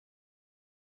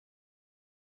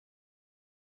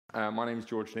My name is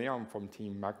George Nee. I'm from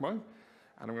Team Magmo, and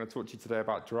I'm going to talk to you today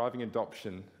about driving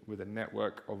adoption with a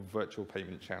network of virtual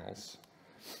payment channels.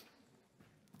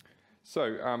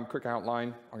 So, quick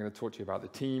outline. I'm going to talk to you about the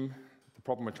team, the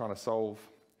problem we're trying to solve,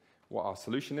 what our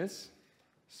solution is.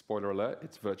 Spoiler alert,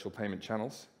 it's virtual payment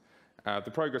channels.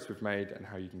 The progress we've made, and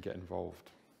how you can get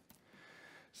involved.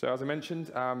 So, as I mentioned,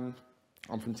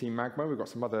 I'm from Team Magmo. We've got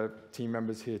some other team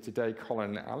members here today,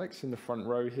 Colin and Alex, in the front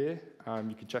row here.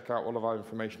 You can check out all of our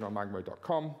information on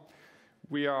magmo.com.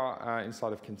 We are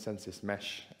inside of Consensus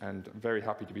Mesh, and very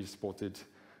happy to be supported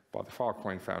by the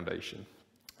Filecoin Foundation.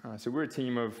 So we're a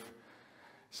team of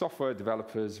software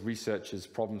developers, researchers,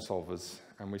 problem solvers,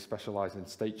 and we specialize in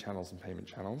state channels and payment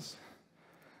channels.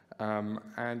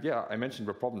 And yeah, I mentioned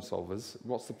we're problem solvers.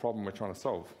 What's the problem we're trying to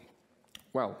solve?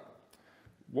 Well,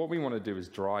 what we want to do is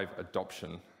drive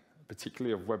adoption,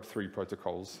 particularly of Web3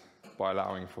 protocols, by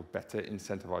allowing for better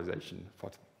incentivization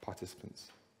for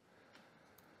participants.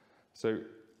 So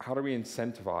how do we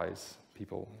incentivize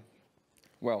people?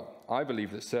 Well, I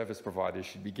believe that service providers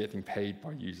should be getting paid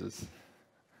by users.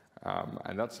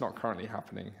 And that's not currently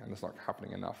happening, and it's not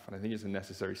happening enough. And I think it's a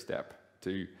necessary step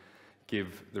to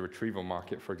give the retrieval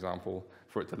market, for example,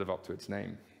 for it to live up to its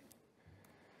name.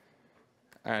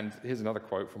 And here's another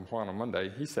quote from Juan on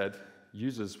Monday. He said,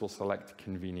 users will select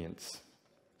convenience.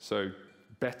 So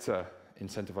better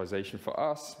incentivization for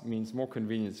us means more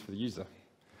convenience for the user.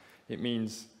 It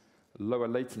means lower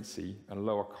latency and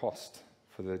lower cost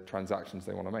for the transactions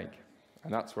they want to make.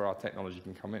 And that's where our technology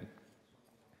can come in.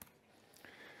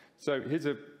 So here's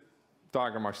a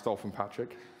diagram I stole from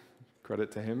Patrick.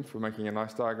 Credit to him for making a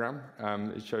nice diagram.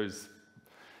 It shows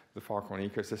the Filecoin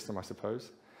ecosystem, I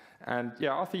suppose. And yeah,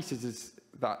 our thesis is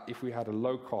that if we had a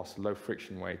low-cost,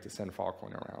 low-friction way to send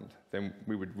Filecoin around, then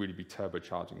we would really be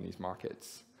turbocharging these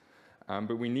markets.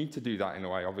 But we need to do that in a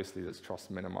way, obviously, that's trust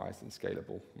minimized and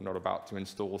scalable. We're not about to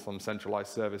install some centralized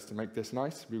service to make this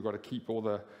nice. We've got to keep all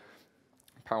the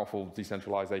powerful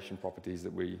decentralization properties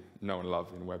that we know and love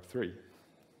in Web3.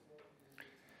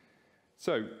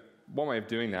 So one way of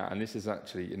doing that, and this is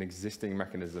actually an existing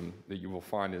mechanism that you will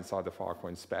find inside the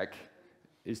Filecoin spec,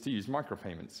 is to use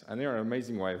micropayments. And they're an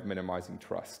amazing way of minimizing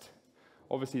trust.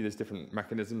 Obviously, there's different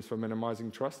mechanisms for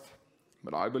minimizing trust,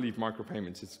 but I believe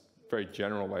micropayments is a very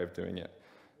general way of doing it,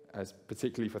 as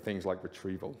particularly for things like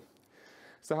retrieval.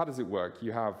 So how does it work?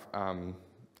 You have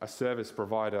a service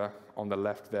provider on the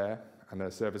left there, and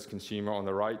a service consumer on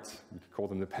the right. You could call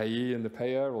them the payee and the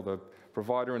payer, or the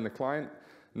provider and the client.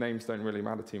 Names don't really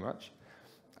matter too much.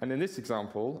 And in this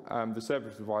example, the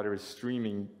service provider is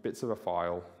streaming bits of a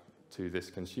file to this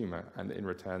consumer, and in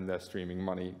return, they're streaming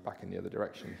money back in the other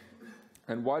direction.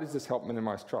 And why does this help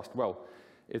minimize trust? Well,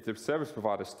 if the service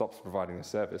provider stops providing the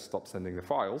service, stops sending the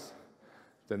files,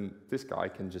 then this guy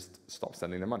can just stop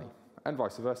sending the money, and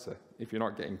vice versa. If you're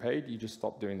not getting paid, you just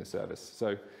stop doing the service.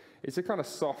 So it's a kind of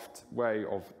soft way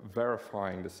of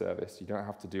verifying the service. You don't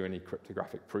have to do any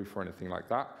cryptographic proof or anything like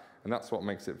that, and that's what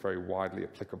makes it very widely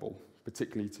applicable,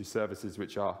 particularly to services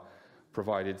which are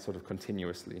provided sort of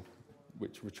continuously,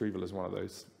 which retrieval is one of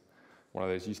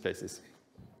those use cases.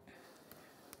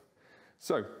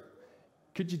 So,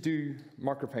 could you do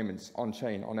micropayments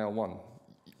on-chain on L1?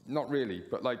 Not really,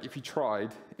 but like if you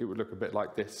tried, it would look a bit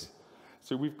like this.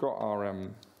 So we've got our,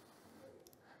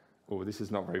 oh, this is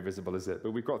not very visible, is it?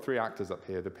 But we've got three actors up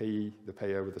here, the payee, the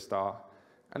payer with the star,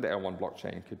 and the L1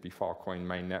 blockchain. Could be Filecoin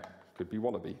mainnet, could be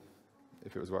Wallaby,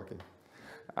 if it was working.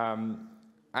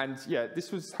 And yeah,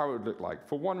 this was how it would look like.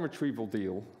 For one retrieval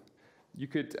deal, you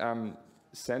could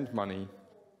send money.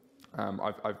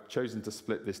 I've chosen to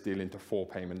split this deal into 4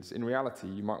 payments. In reality,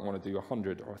 you might want to do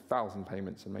 100 or 1,000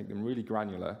 payments and make them really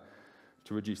granular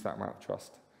to reduce that amount of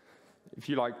trust. If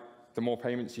you like, the more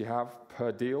payments you have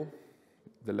per deal,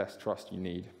 the less trust you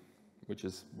need, which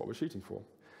is what we're shooting for.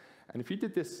 And if you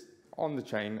did this on the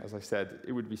chain, as I said,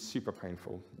 it would be super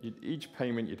painful. Each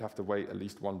payment, you'd have to wait at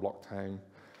least 1 block time,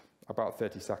 about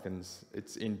 30 seconds.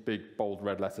 It's in big, bold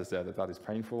red letters there that is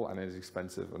painful and it is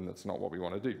expensive, and that's not what we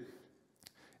want to do.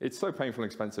 It's so painful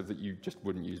and expensive that you just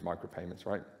wouldn't use micropayments,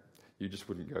 right? You just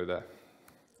wouldn't go there.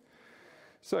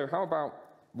 So how about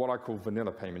what I call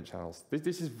vanilla payment channels?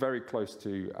 This is very close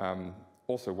to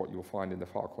also what you'll find in the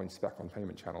Filecoin spec on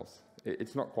payment channels.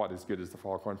 It's not quite as good as the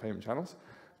Filecoin payment channels,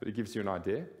 but it gives you an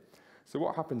idea. So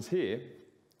what happens here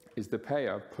is the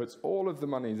payer puts all of the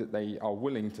money that they are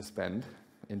willing to spend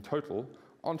in total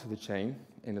onto the chain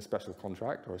in a special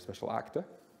contract or a special actor.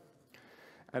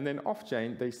 And then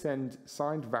off-chain, they send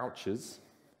signed vouchers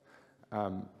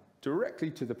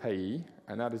directly to the payee,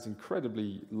 and that is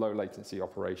incredibly low latency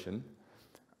operation,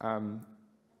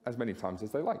 as many times as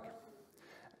they like.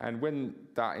 And when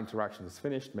that interaction is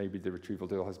finished, maybe the retrieval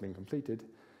deal has been completed,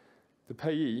 the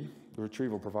payee, the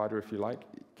retrieval provider, if you like,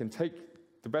 can take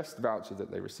the best voucher that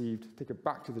they received, take it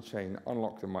back to the chain,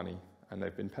 unlock the money, and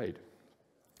they've been paid.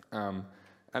 And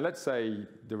let's say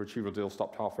the retrieval deal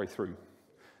stopped halfway through.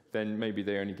 Then maybe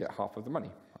they only get half of the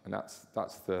money. And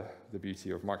that's the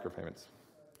beauty of micropayments.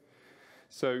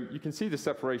 So you can see the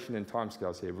separation in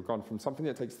timescales here. We've gone from something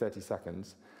that takes 30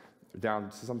 seconds down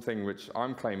to something which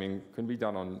I'm claiming can be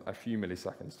done on a few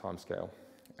milliseconds timescale.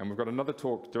 And we've got another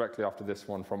talk directly after this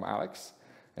one from Alex,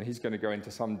 and he's going to go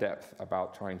into some depth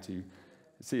about trying to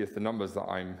see if the numbers that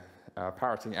I'm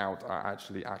parroting out are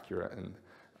actually accurate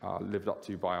and lived up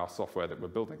to by our software that we're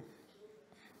building.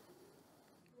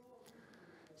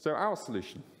 So our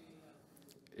solution,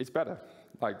 it's better.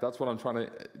 Like, that's what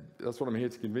I'm here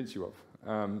to convince you of.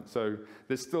 So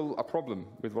there's still a problem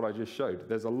with what I just showed.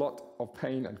 There's a lot of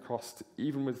pain and cost,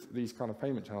 even with these kind of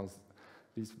payment channels,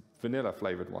 these vanilla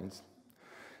flavored ones.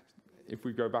 If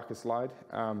we go back a slide,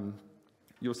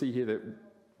 you'll see here that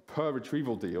per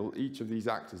retrieval deal, each of these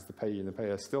actors, the payee and the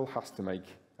payer, still has to make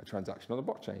a transaction on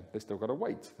the blockchain. They've still got to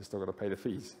wait. They've still got to pay the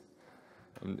fees.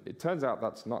 And it turns out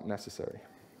that's not necessary.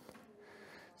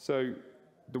 So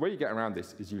the way you get around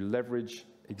this is you leverage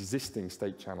existing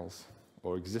state channels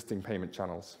or existing payment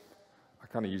channels. I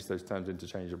kind of use those terms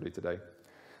interchangeably today,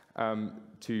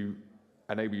 to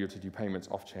enable you to do payments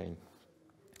off-chain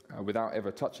without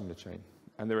ever touching the chain.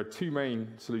 And there are two main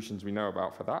solutions we know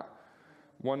about for that.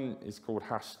 One is called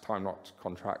hash time-locked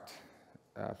contract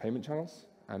payment channels,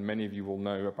 and many of you will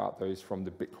know about those from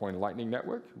the Bitcoin Lightning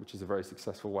Network, which is a very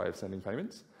successful way of sending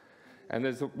payments. And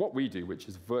there's what we do, which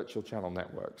is virtual channel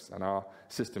networks, and our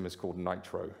system is called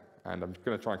Nitro, and I'm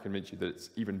going to try and convince you that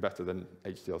it's even better than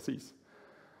HTLCs.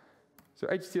 So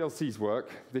HTLCs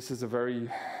work. This is a very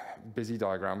busy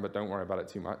diagram, but don't worry about it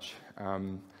too much.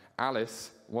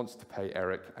 Alice wants to pay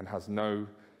Eric and has no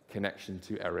connection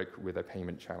to Eric with a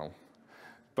payment channel.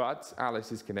 But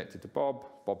Alice is connected to Bob,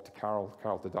 Bob to Carol,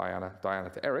 Carol to Diana, Diana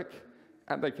to Eric,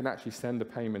 and they can actually send a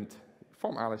payment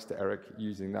from Alice to Eric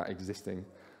using that existing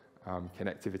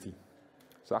connectivity.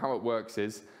 So how it works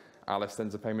is Alice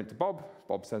sends a payment to Bob,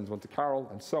 Bob sends one to Carol,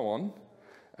 and so on.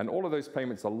 And all of those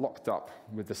payments are locked up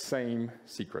with the same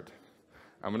secret.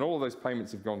 And when all of those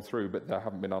payments have gone through, but they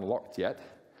haven't been unlocked yet,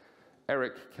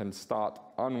 Eric can start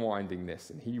unwinding this,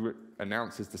 and he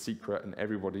announces the secret, and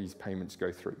everybody's payments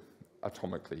go through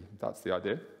atomically. That's the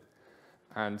idea.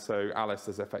 And so Alice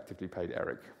has effectively paid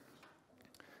Eric.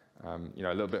 You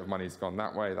know, a little bit of money's gone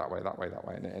that way, that way, that way, that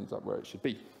way, and it ends up where it should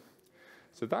be.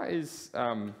 So that is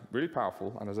really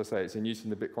powerful, and as I say, it's in use in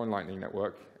the Bitcoin Lightning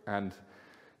Network, and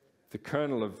the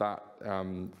kernel of that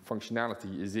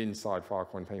functionality is inside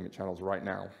Filecoin payment channels right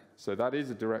now. So that is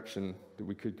a direction that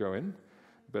we could go in,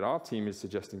 but our team is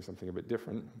suggesting something a bit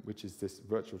different, which is this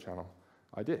virtual channel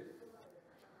idea.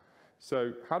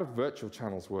 So how do virtual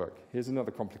channels work? Here's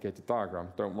another complicated diagram.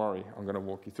 Don't worry, I'm going to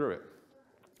walk you through it.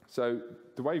 So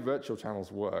the way virtual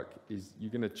channels work is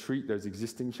you're going to treat those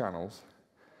existing channels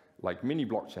like mini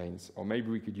blockchains, or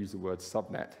maybe we could use the word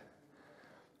subnet.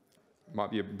 Might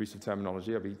be a piece of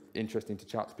terminology. It'll be interesting to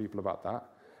chat to people about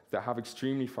that have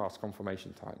extremely fast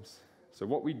confirmation times. So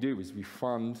what we do is we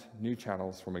fund new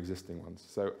channels from existing ones.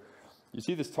 So you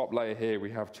see this top layer here,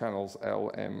 we have channels L,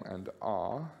 M, and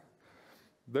R.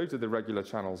 Those are the regular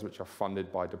channels which are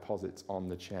funded by deposits on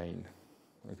the chain,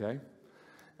 okay?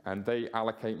 And they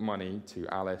allocate money to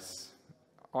Alice.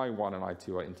 I1 and I2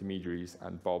 are intermediaries,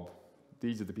 and Bob.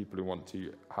 These are the people who want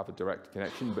to have a direct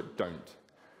connection but don't.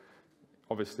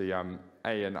 Obviously, A and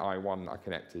I1 are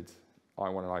connected.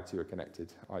 I1 and I2 are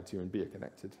connected. I2 and B are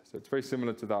connected. So it's very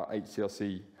similar to that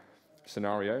HTLC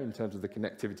scenario in terms of the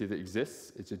connectivity that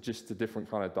exists. It's just a different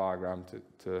kind of diagram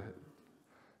to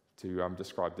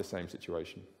describe the same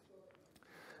situation.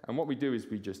 And what we do is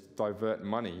we just divert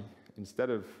money.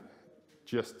 Instead of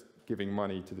just giving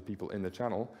money to the people in the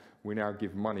channel, we now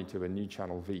give money to a new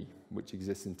channel V, which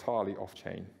exists entirely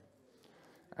off-chain.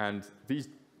 And these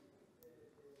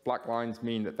black lines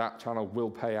mean that that channel will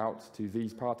pay out to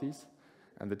these parties.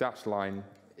 And the dashed line,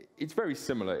 it's very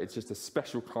similar. It's just a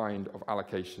special kind of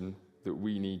allocation that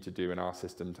we need to do in our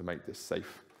system to make this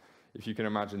safe. If you can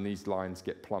imagine, these lines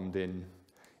get plumbed in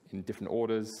different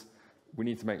orders. We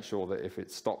need to make sure that if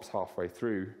it stops halfway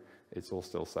through, it's all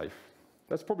still safe.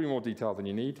 That's probably more detail than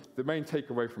you need. The main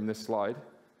takeaway from this slide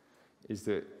is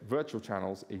that virtual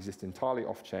channels exist entirely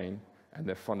off-chain, and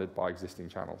they're funded by existing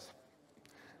channels.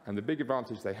 And the big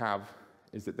advantage they have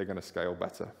is that they're going to scale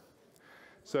better.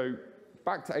 So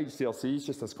back to HTLCs,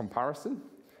 just as comparison.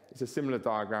 It's a similar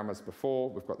diagram as before.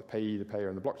 We've got the payee, the payer,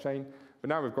 and the blockchain. But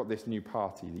now we've got this new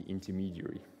party, the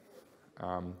intermediary.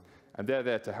 And they're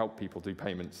there to help people do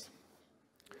payments.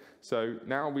 So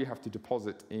now we have to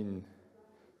deposit in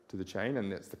to the chain,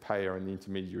 and it's the payer and the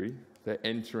intermediary. They're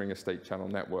entering a state channel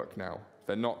network now.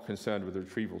 They're not concerned with the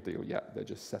retrieval deal yet. They're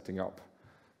just setting up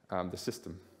the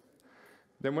system.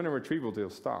 Then when a retrieval deal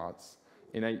starts,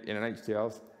 in an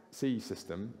HTLC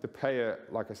system, the payer,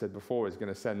 like I said before, is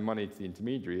going to send money to the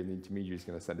intermediary, and the intermediary is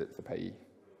going to send it to the payee.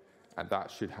 And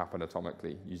that should happen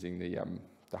atomically using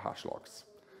the hash locks.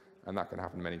 And that can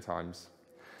happen many times.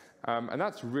 And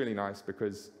that's really nice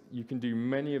because you can do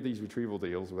many of these retrieval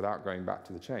deals without going back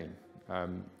to the chain.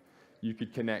 You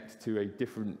could connect to a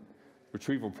different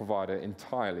retrieval provider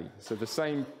entirely. So the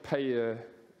same payer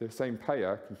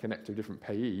can connect to a different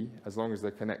payee as long as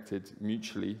they're connected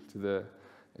mutually to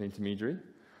an intermediary,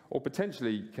 or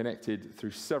potentially connected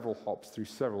through several hops through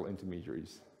several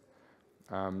intermediaries.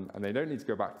 And they don't need to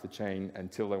go back to the chain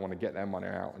until they want to get their money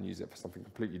out and use it for something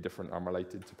completely different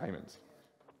unrelated to payments.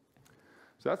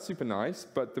 So that's super nice,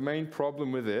 but the main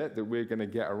problem with it that we're going to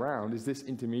get around is this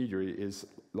intermediary is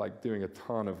like doing a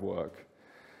ton of work.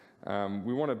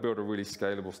 We want to build a really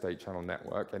scalable state channel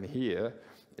network, and here,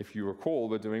 if you recall,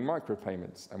 we're doing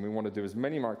micropayments, and we want to do as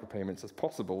many micropayments as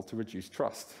possible to reduce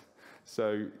trust.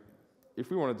 So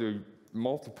if we want to do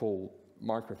multiple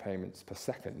micropayments per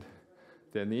second,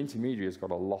 then the intermediary has got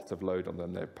a lot of load on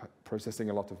them. They're processing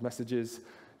a lot of messages.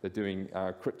 They're doing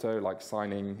crypto, like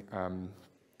signing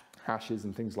hashes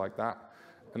and things like that,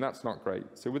 and that's not great.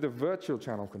 So with a virtual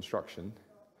channel construction,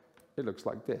 it looks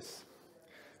like this.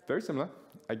 Very similar.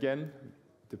 Again,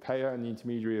 the payer and the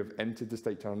intermediary have entered the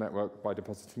state channel network by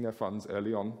depositing their funds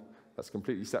early on. That's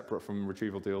completely separate from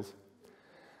retrieval deals.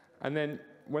 And then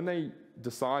when they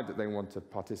decide that they want to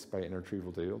participate in a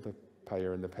retrieval deal, the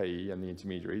payer and the payee and the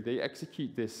intermediary, they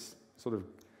execute this sort of,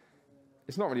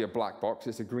 it's not really a black box,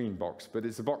 it's a green box, but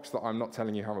it's a box that I'm not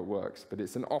telling you how it works, but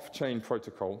it's an off-chain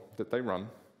protocol that they run,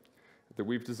 that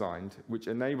we've designed, which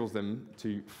enables them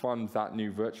to fund that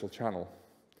new virtual channel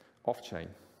off-chain.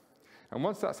 And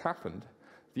once that's happened,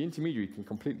 the intermediary can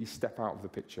completely step out of the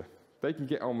picture. They can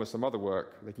get on with some other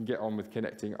work. They can get on with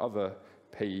connecting other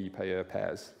payee-payer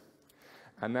pairs.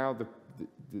 And now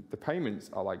the payments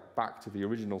are like back to the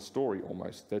original story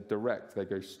almost. They're direct. They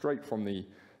go straight from the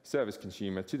service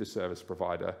consumer to the service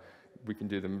provider. We can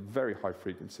do them very high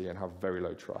frequency and have very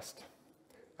low trust.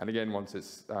 And again, once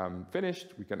it's finished,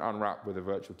 we can unwrap with a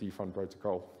virtual defund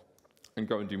protocol and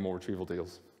go and do more retrieval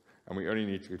deals. And we only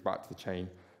need to go back to the chain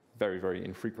very, very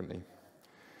infrequently.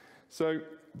 So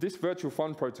this virtual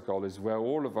fund protocol is where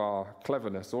all of our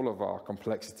cleverness, all of our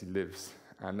complexity lives.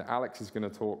 And Alex is going to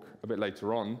talk a bit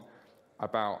later on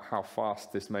about how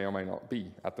fast this may or may not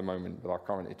be at the moment with our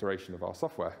current iteration of our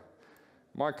software.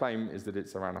 My claim is that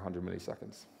it's around 100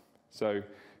 milliseconds. So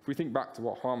if we think back to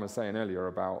what Harm was saying earlier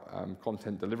about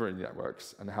content delivery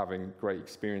networks and having great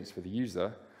experience for the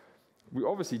user, we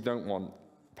obviously don't want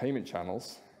payment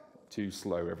channels to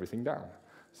slow everything down.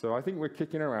 So I think we're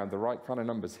kicking around the right kind of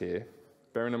numbers here,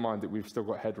 bearing in mind that we've still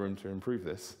got headroom to improve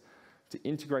this, to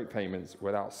integrate payments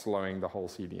without slowing the whole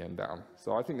CDN down.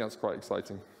 So I think that's quite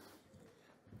exciting.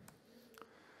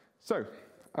 So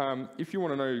if you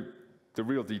want to know the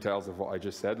real details of what I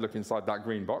just said, look inside that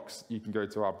green box. You can go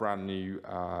to our brand new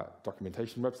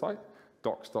documentation website,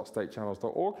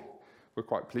 docs.statechannels.org. We're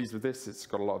quite pleased with this. It's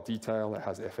got a lot of detail. It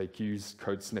has FAQs,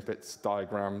 code snippets,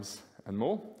 diagrams, and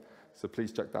more. So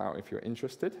please check that out if you're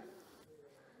interested.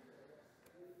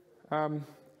 And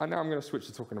now I'm going to switch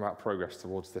to talking about progress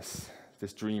towards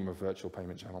this dream of virtual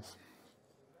payment channels.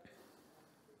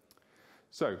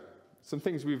 So some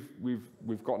things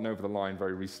we've gotten over the line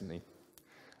very recently.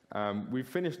 We've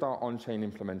finished our on-chain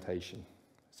implementation.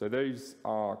 So those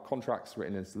are contracts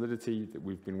written in Solidity that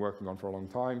we've been working on for a long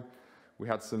time. We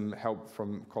had some help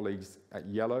from colleagues at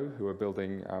Yellow who are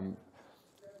building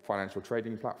financial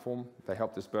trading platform. They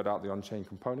helped us build out the on-chain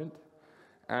component.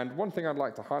 And one thing I'd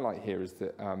like to highlight here is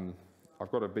that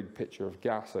I've got a big picture of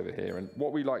gas over here. And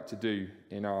what we like to do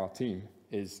in our team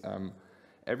is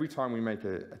every time we make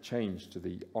a change to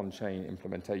the on-chain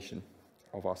implementation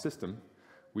of our system,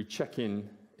 we check in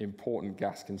important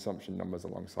gas consumption numbers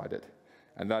alongside it.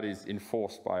 And that is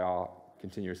enforced by our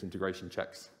continuous integration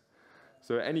checks.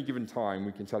 So at any given time,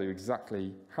 we can tell you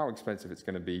exactly how expensive it's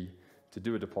going to be to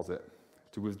do a deposit,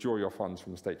 to withdraw your funds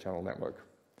from the state channel network,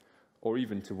 or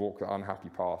even to walk the unhappy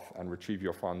path and retrieve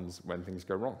your funds when things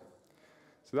go wrong.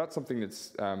 So that's something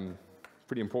that's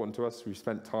pretty important to us. We've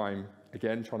spent time,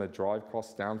 again, trying to drive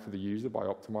costs down for the user by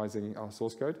optimizing our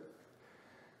source code.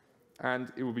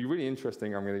 And it will be really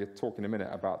interesting, I'm going to talk in a minute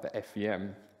about the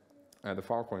FVM, the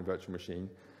Filecoin virtual machine,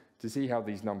 to see how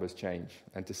these numbers change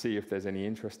and to see if there's any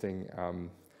interesting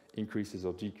increases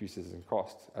or decreases in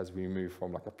cost as we move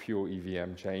from like a pure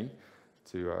EVM chain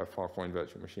to a Filecoin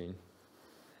virtual machine.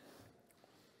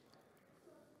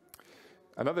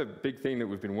 Another big thing that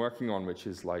we've been working on, which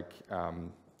is like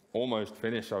almost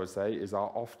finished, I would say, is our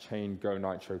off-chain Go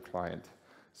Nitro client.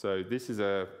 So this is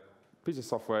a piece of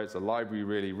software. It's a library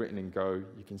really written in Go.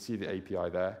 You can see the API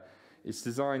there. It's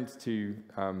designed to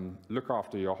look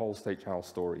after your whole state channel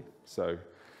story. So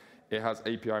it has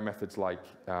API methods like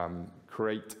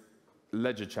create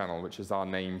ledger channel, which is our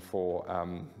name for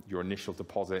your initial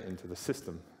deposit into the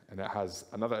system. And it has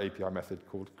another API method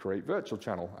called create virtual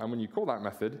channel. And when you call that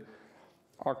method,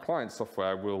 our client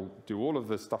software will do all of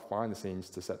the stuff behind the scenes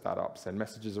to set that up, send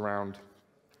messages around.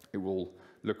 It will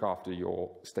look after your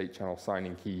state channel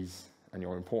signing keys and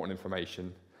your important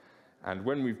information. And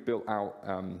when we've built out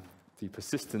the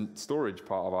persistent storage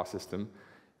part of our system,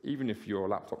 even if your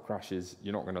laptop crashes,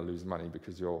 you're not going to lose money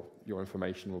because your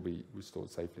information will be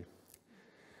stored safely.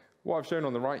 What I've shown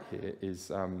on the right here is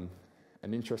an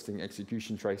interesting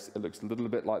execution trace. It looks a little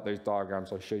bit like those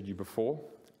diagrams I showed you before.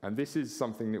 And this is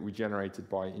something that we generated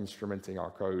by instrumenting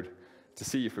our code to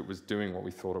see if it was doing what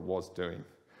we thought it was doing.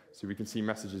 So we can see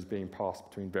messages being passed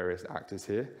between various actors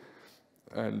here.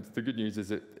 And the good news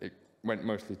is it went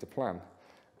mostly to plan.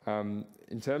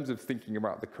 In terms of thinking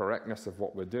about the correctness of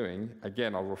what we're doing,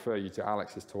 again, I'll refer you to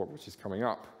Alex's talk, which is coming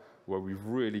up, where we've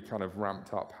really kind of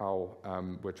ramped up how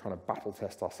we're trying to battle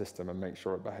test our system and make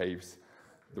sure it behaves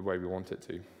the way we want it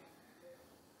to.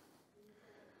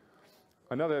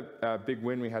 Another big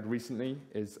win we had recently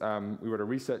is we wrote a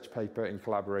research paper in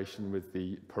collaboration with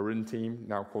the Perun team,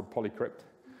 now called Polycrypt.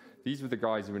 These were the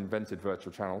guys who invented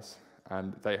virtual channels,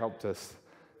 and they helped us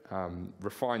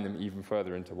refine them even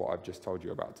further into what I've just told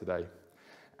you about today.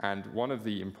 And one of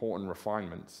the important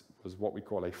refinements was what we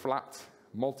call a flat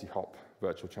multi-hop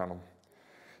virtual channel.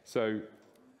 So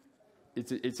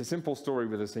it's a simple story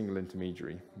with a single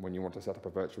intermediary when you want to set up a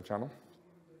virtual channel.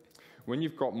 When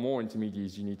you've got more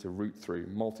intermediaries you need to route through,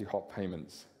 multi-hop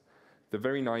payments, the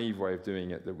very naive way of doing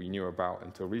it that we knew about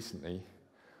until recently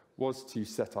was to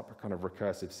set up a kind of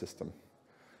recursive system.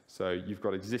 So you've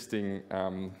got existing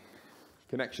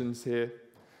connections here,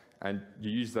 and you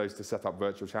use those to set up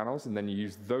virtual channels, and then you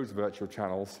use those virtual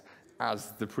channels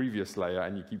as the previous layer,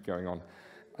 and you keep going on.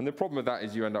 And the problem with that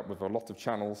is you end up with a lot of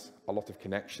channels, a lot of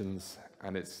connections,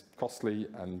 and it's costly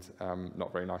and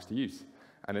not very nice to use.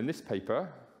 And in this paper,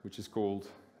 which is called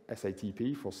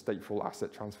SATP for Stateful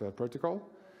Asset Transfer Protocol,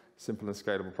 simple and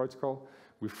scalable protocol,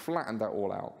 we've flattened that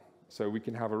all out. So we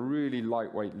can have a really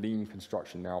lightweight, lean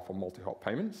construction now for multi-hop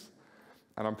payments.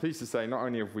 And I'm pleased to say not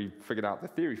only have we figured out the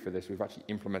theory for this, we've actually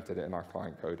implemented it in our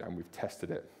client code and we've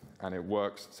tested it. And it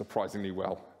works surprisingly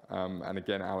well. And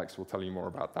again, Alex will tell you more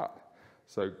about that.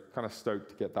 So kind of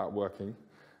stoked to get that working.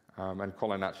 And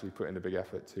Colin actually put in a big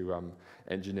effort to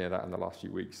engineer that in the last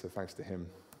few weeks, so thanks to him.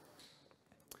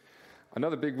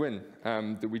 Another big win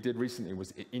that we did recently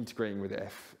was integrating with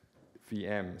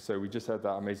FVM. So we just heard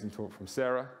that amazing talk from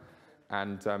Sarah.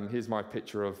 And here's my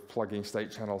picture of plugging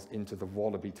state channels into the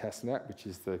Wallaby testnet, which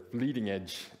is the leading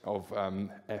edge of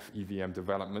FEVM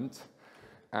development.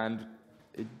 And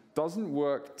it doesn't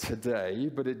work today,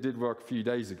 but it did work a few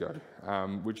days ago,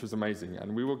 which was amazing.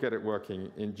 And we will get it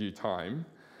working in due time.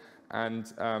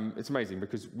 And it's amazing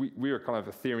because we were kind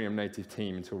of Ethereum native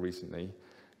team until recently.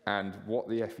 And what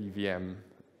the FEVM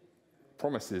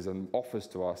promises and offers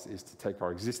to us is to take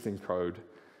our existing code,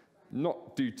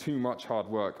 not do too much hard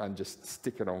work, and just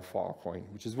stick it on Filecoin,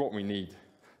 which is what we need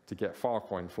to get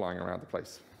Filecoin flying around the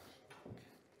place.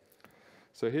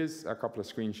 So here's a couple of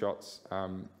screenshots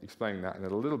explaining that in a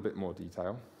little bit more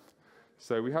detail.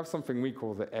 So we have something we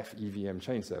call the FEVM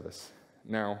chain service.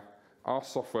 Now, our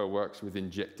software works with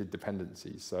injected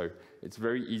dependencies, so it's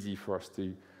very easy for us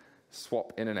to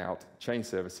swap in and out chain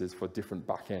services for different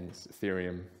backends,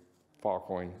 Ethereum,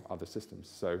 Filecoin, other systems.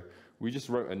 So we just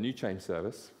wrote a new chain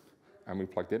service, and we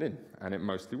plugged it in, and it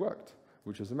mostly worked,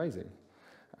 which was amazing.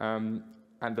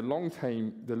 And the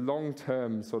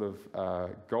long-term sort of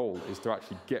goal is to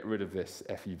actually get rid of this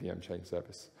FEVM chain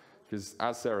service. Because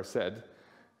as Sarah said,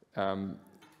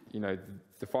 you know,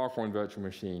 the Filecoin virtual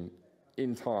machine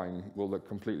in time will look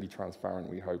completely transparent,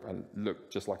 we hope, and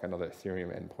look just like another Ethereum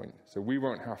endpoint. So we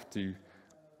won't have to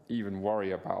even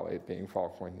worry about it being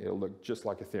Filecoin. It'll look just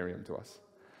like Ethereum to us.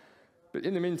 But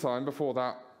in the meantime,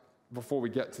 before we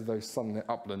get to those sunlit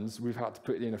uplands, we've had to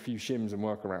put in a few shims and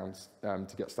workarounds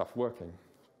to get stuff working.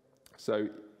 So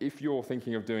if you're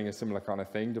thinking of doing a similar kind of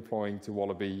thing, deploying to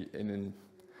Wallaby in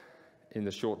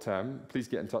the short term, please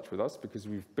get in touch with us because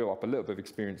we've built up a little bit of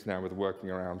experience now with working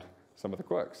around some of the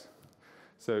quirks.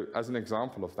 So as an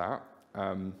example of that,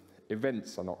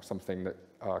 events are not something that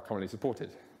are currently supported.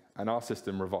 And our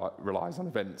system relies on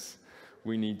events.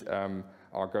 We need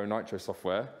our Go Nitro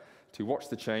software to watch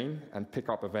the chain and pick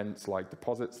up events like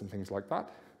deposits and things like that.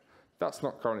 That's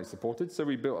not currently supported, so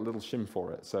we built a little shim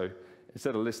for it. So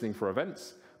instead of listening for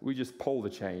events, we just poll the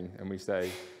chain and we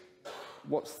say,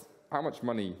 how much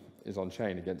money is on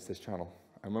chain against this channel?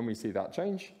 And when we see that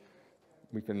change,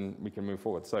 we can move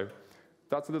forward. So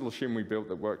that's a little shim we built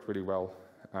that worked really well.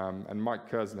 And Mike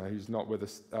Kersner, who's not with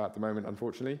us at the moment,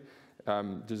 unfortunately,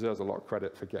 deserves a lot of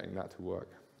credit for getting that to work.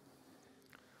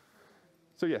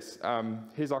 So yes,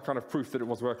 here's our kind of proof that it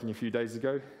was working a few days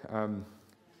ago.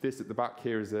 This at the back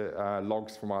here is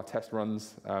logs from our test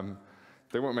runs.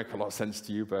 They won't make a lot of sense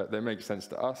to you, but they make sense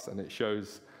to us, and it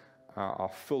shows our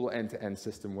full end-to-end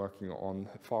system working on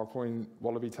Filecoin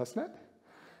Wallaby testnet.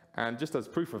 And just as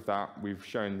proof of that, we've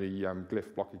shown the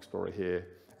Glyph block explorer here,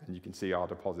 and you can see our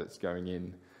deposits going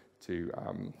in to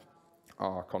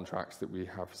our contracts that we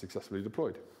have successfully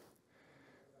deployed.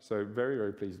 So very,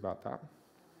 very pleased about that.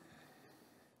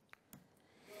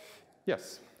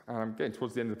 Yes, I'm getting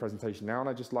towards the end of the presentation now, and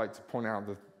I'd just like to point out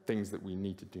the things that we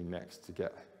need to do next to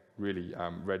get really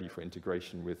ready for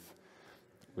integration with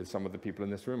some of the people in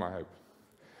this room, I hope.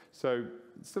 So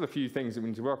still a few things that we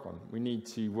need to work on. We need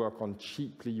to work on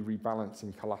cheaply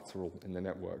rebalancing collateral in the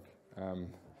network.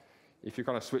 If you're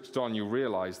kind of switched on, you'll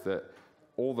realize that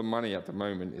all the money at the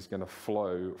moment is going to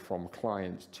flow from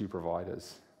clients to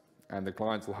providers. And the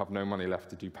clients will have no money left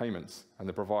to do payments, and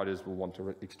the providers will want to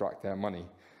extract their money.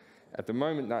 At the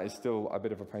moment, that is still a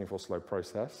bit of a painful, slow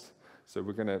process. So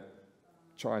we're going to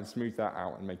try and smooth that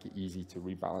out and make it easy to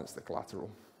rebalance the collateral.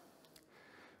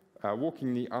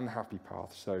 Walking the unhappy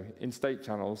path. So in state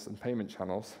channels and payment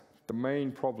channels, the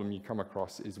main problem you come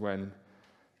across is when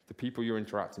the people you're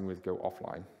interacting with go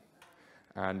offline.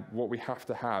 And what we have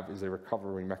to have is a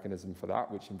recovery mechanism for that,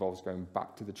 which involves going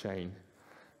back to the chain.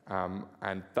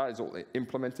 And that is all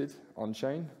implemented on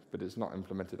chain, but it's not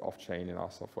implemented off chain in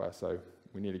our software. So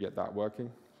we need to get that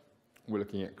working. We're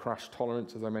looking at crash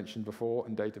tolerance, as I mentioned before,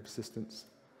 and data persistence.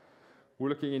 We're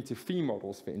looking into fee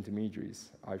models for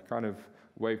intermediaries. I've kind of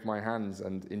waved my hands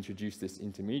and introduced this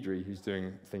intermediary who's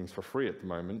doing things for free at the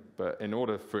moment, but in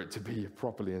order for it to be a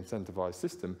properly incentivized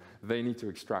system, they need to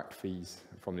extract fees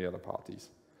from the other parties.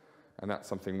 And that's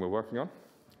something we're working on.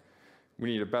 We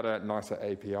need a better, nicer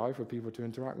API for people to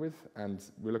interact with, and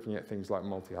we're looking at things like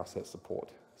multi-asset support.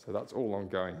 So that's all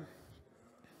ongoing.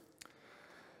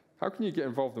 How can you get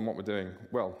involved in what we're doing?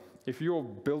 Well, if you're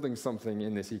building something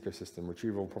in this ecosystem,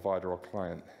 retrieval provider or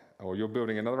client, or you're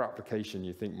building another application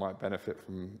you think might benefit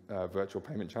from virtual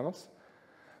payment channels,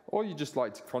 or you'd just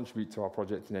like to contribute to our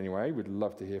project in any way, we'd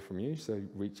love to hear from you, so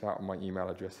reach out on my email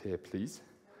address here, please.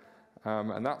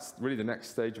 And that's really the next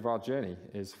stage of our journey,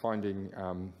 is finding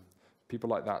people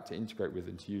like that to integrate with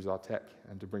and to use our tech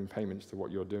and to bring payments to what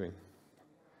you're doing.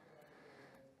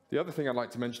 The other thing I'd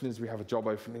like to mention is we have a job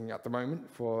opening at the moment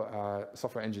for a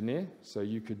software engineer, so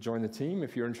you could join the team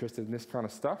if you're interested in this kind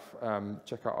of stuff.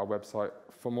 Check out our website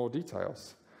for more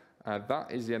details. That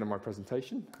is the end of my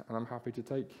presentation, and I'm happy to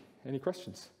take any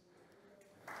questions.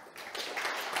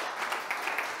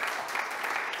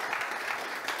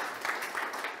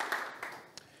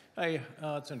 Hi,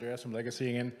 it's Andreas from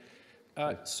Legacy again.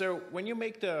 So when you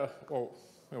make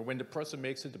when the person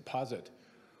makes a deposit,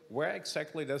 where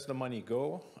exactly does the money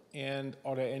go? And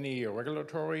are there any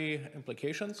regulatory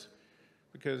implications?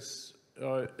 Because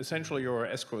essentially you're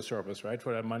an escrow service, right,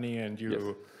 for that money, and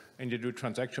you do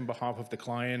transaction on behalf of the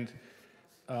client.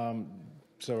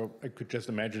 So I could just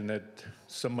imagine that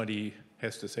somebody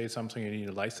has to say something, you need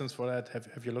a license for that.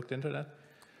 Have you looked into that?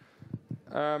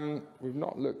 We've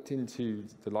not looked into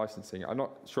the licensing. I'm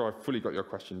not sure I fully got your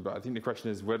question, but I think the question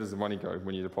is, where does the money go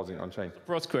when you deposit it on chain?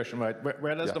 First question, right?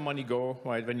 Where does the money go,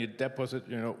 right, when you deposit,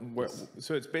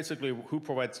 so it's basically who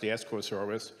provides the escrow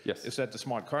service? Yes. Is that the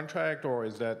smart contract, or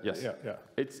is that? Yes. Yeah.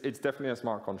 It's definitely a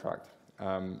smart contract.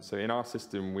 So in our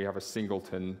system, we have a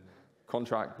singleton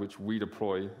contract which we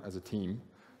deploy as a team.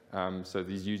 So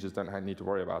these users don't need to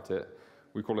worry about it.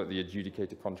 We call it the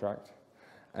adjudicator contract.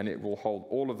 And it will hold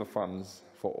all of the funds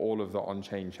for all of the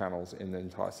on-chain channels in the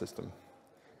entire system.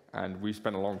 And we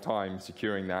spent a long time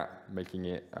securing that, making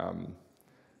it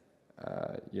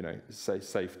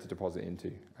safe to deposit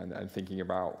into, and thinking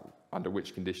about under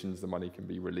which conditions the money can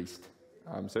be released.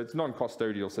 So it's a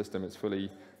non-custodial system. It's fully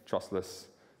trustless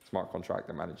smart contract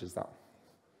that manages that.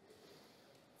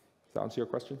 Does that answer your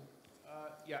question?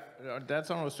 Yeah,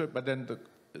 that's understood. But then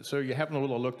so you haven't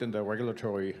really looked in the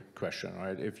regulatory question,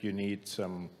 right? If you need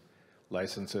some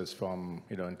licenses from,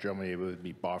 in Germany, it would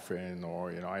be BaFin,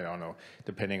 or, I don't know,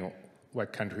 depending on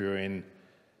what country you're in,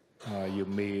 you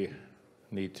may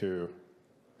need to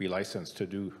be licensed to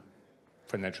do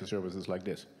financial services like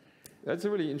this? That's a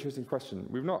really interesting question.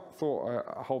 We've not thought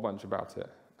a whole bunch about it,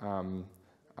 and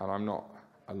I'm not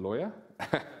a lawyer,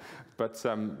 but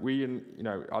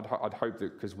I'd hope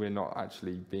that because we're not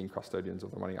actually being custodians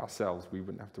of the money ourselves, we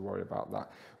wouldn't have to worry about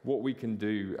that. What we can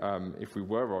do, if we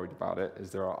were worried about it, is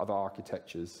there are other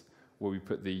architectures where we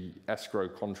put the escrow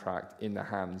contract in the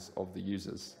hands of the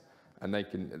users. And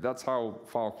that's how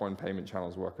Filecoin payment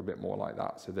channels work, a bit more like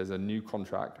that. So there's a new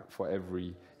contract for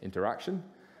every interaction,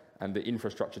 and the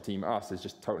infrastructure team, us, is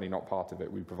just totally not part of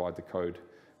it. We provide the code.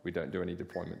 We don't do any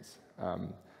deployments.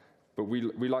 But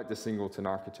we like the singleton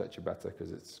architecture better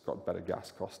because it's got better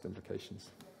gas cost implications.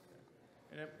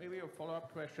 And maybe a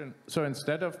follow-up question. So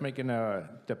instead of making a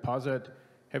deposit,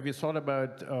 have you thought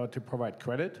about to provide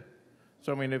credit?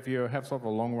 So I mean, if you have sort of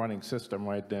a long-running system,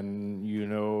 right, then you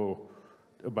know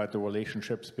about the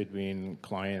relationships between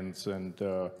clients and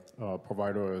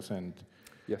providers, and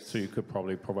yes. So you could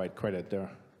probably provide credit there.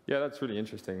 Yeah, that's really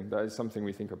interesting. That is something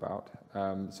we think about.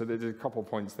 So there's a couple of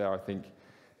points there. I think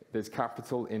there's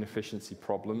capital inefficiency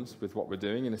problems with what we're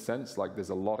doing, in a sense. Like,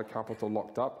 there's a lot of capital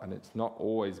locked up, and it's not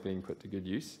always being put to good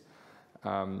use.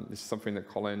 This is something that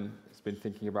Colin has been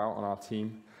thinking about on our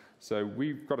team. So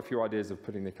we've got a few ideas of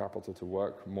putting the capital to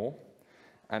work more.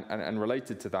 And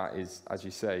related to that is, as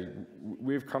you say,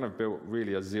 we've kind of built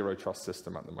really a zero trust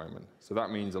system at the moment. So that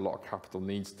means a lot of capital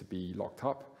needs to be locked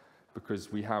up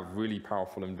because we have really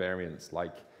powerful invariants,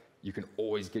 like you can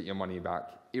always get your money back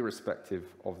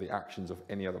irrespective of the actions of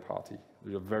any other party.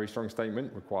 A very strong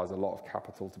statement, requires a lot of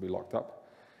capital to be locked up.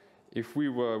 If we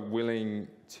were willing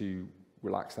to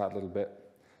relax that a little bit,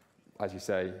 as you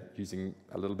say, using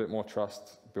a little bit more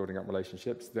trust, building up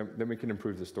relationships, then we can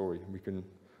improve the story. We can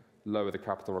lower the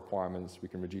capital requirements, we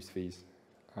can reduce fees.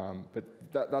 But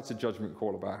that's a judgment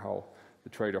call about how the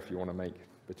trade-off you want to make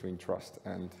between trust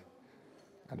and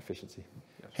efficiency.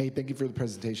 Yes. Hey, thank you for the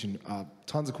presentation.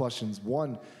 Tons of questions.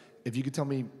 One, if you could tell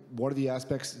me what are the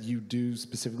aspects you do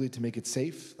specifically to make it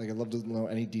safe? Like, I'd love to know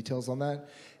any details on that.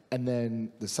 And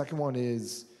then the second one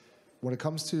is, when it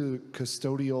comes to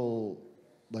custodial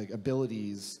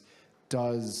abilities,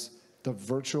 does the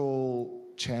virtual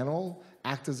channel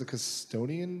act as a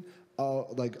custodian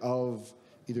of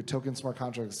either token, smart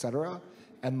contracts, et cetera?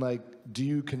 And do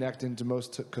you connect into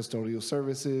most custodial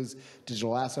services,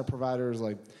 digital asset providers?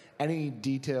 Any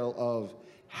detail of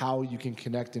how you can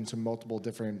connect into multiple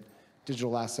different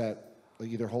digital asset,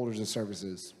 either holders or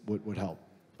services would help.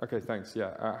 Okay, thanks.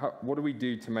 Yeah. What do we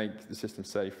do to make the system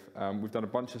safe? We've done a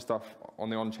bunch of stuff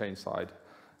on the on-chain side.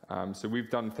 So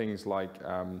we've done things like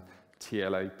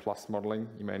TLA plus modeling.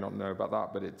 You may not know about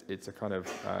that, but it's a kind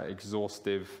of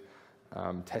exhaustive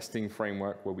testing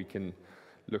framework where we can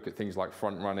look at things like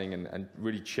front running and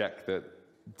really check that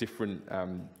different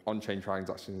on-chain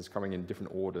transactions coming in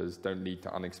different orders don't lead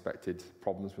to unexpected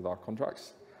problems with our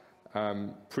contracts.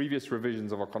 Previous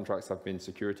revisions of our contracts have been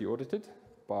security audited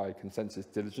by consensus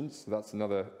diligence. So that's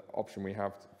another option we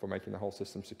have for making the whole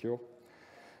system secure.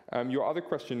 Your other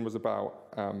question was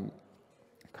about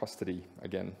custody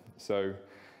again. So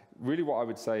really what I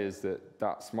would say is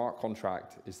that smart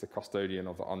contract is the custodian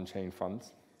of the on-chain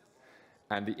funds.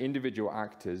 And the individual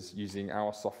actors using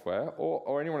our software,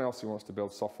 or anyone else who wants to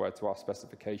build software to our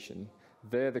specification,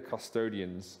 they're the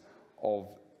custodians of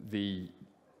the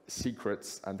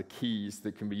secrets and the keys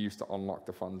that can be used to unlock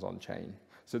the funds on-chain.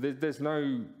 So there's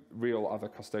no real other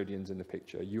custodians in the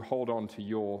picture. You hold on to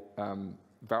your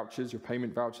vouchers, your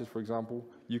payment vouchers, for example.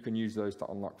 You can use those to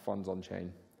unlock funds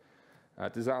on-chain.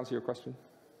 Does that answer your question?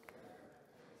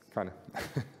 Kind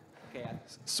of. Okay,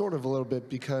 sort of a little bit,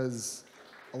 because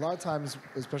a lot of times,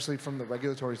 especially from the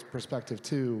regulatory perspective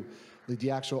too, the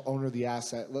actual owner of the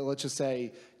asset, let's just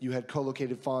say you had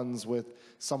co-located funds with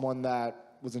someone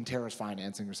that was in terrorist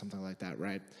financing or something like that,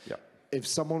 right? Yeah. If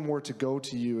someone were to go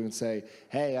to you and say,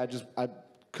 hey, I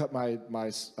cut my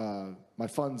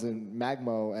funds in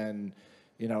Magmo and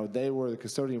they were the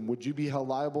custodian, would you be held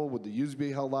liable? Would the user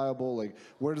be held liable?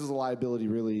 Where does the liability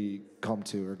really come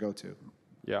to or go to?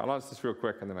 Yeah, I'll answer this real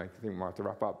quick and then I think we might have to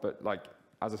wrap up. But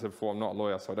as I said before, I'm not a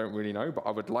lawyer, so I don't really know, but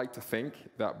I would like to think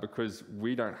that because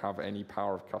we don't have any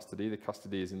power of custody, the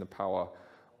custody is in the power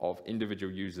of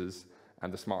individual users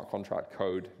and the smart contract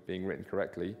code being written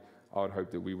correctly, I would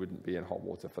hope that we wouldn't be in hot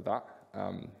water for that.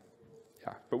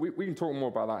 Yeah, but we can talk more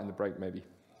about that in the break maybe.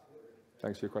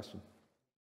 Thanks for your question.